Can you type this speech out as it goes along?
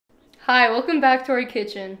Hi, welcome back to our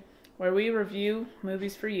kitchen. where we review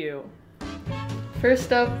movies for you.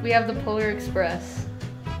 First up, we have the Polar Express.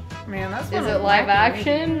 Man, that's Is it live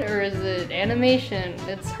action or is it animation?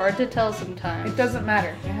 It's hard to tell sometimes. It doesn't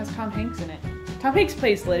matter. It has Tom Hanks in it. Tom Hanks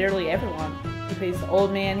plays literally everyone. He plays the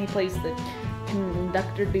old man, he plays the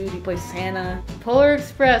conductor dude, he plays Santa. Polar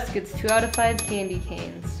Express gets 2 out of 5 candy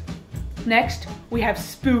canes. Next, we have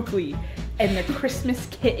Spookly and the Christmas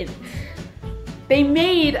Kittens. They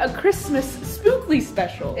made a Christmas Spookly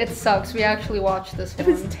special. It sucks. We actually watched this one.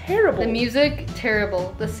 It was terrible. The music,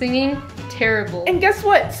 terrible. The singing, terrible. And guess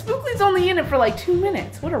what? Spookly's only in it for like 2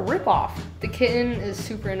 minutes. What a ripoff. The kitten is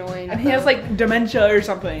super annoying. And he has like dementia or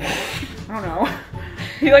something. I don't know.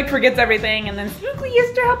 He like forgets everything and then Spookly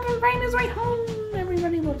has to help him find his way home.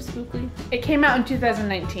 Everybody loves Spookly. It came out in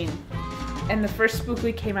 2019. And the first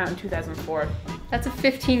Spookly came out in 2004. That's a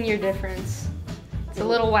 15-year difference. It's a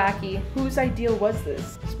little wacky. Whose ideal was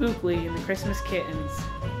this? Spookly and the Christmas Kittens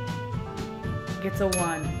gets a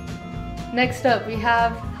 1. Next up, we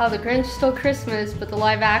have How the Grinch Stole Christmas, but the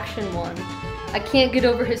live action one. I can't get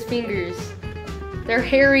over his fingers. They're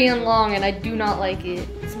hairy and long, and I do not like it.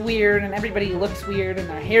 It's weird, and everybody looks weird, and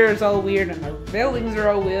their hair is all weird, and their buildings are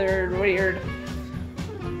all weird.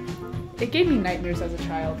 It gave me nightmares as a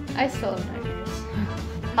child. I still have nightmares.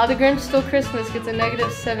 How the Grinch Stole Christmas gets a negative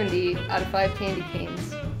 70 out of 5 candy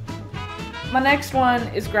canes. My next one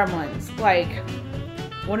is Gremlins. Like,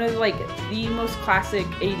 one of like the most classic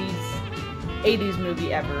 80s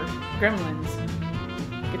movie ever. Gremlins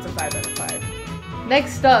gets a 5 out of 5.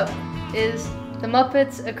 Next up is The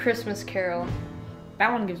Muppets: A Christmas Carol.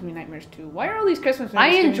 That one gives me nightmares too. Why are all these Christmas movies I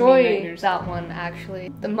giving me enjoy nightmares? that one,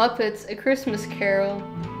 actually. The Muppets: A Christmas Carol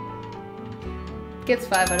gets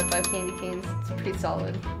 5 out of 5 candy canes. It's pretty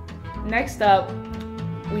solid. Next up,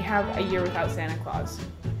 we have A Year Without Santa Claus.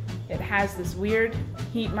 It has this weird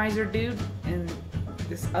heat miser dude and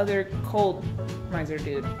this other cold miser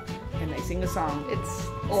dude, and they sing a song. It's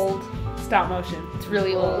old. Stop motion. It's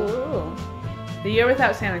really old. Ooh. The Year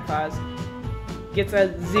Without Santa Claus gets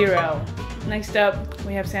a 0. Next up,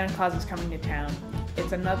 we have Santa Claus is Coming to Town.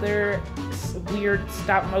 It's another weird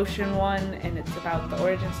stop motion one, and it's about the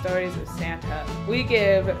origin stories of Santa. We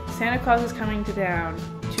give Santa Claus is Coming to Town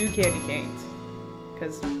 2 candy canes,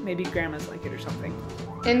 because maybe grandmas like it or something.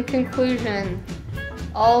 In conclusion,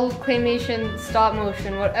 all claymation, stop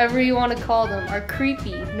motion, whatever you want to call them, are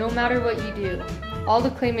creepy no matter what you do. All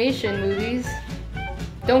the claymation movies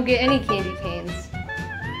don't get any candy canes.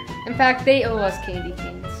 In fact, they owe us candy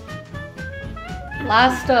canes.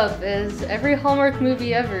 Last up is every Hallmark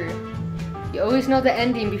movie ever. You always know the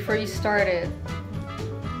ending before you start it.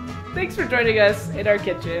 Thanks for joining us in our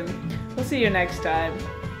kitchen. We'll see you next time.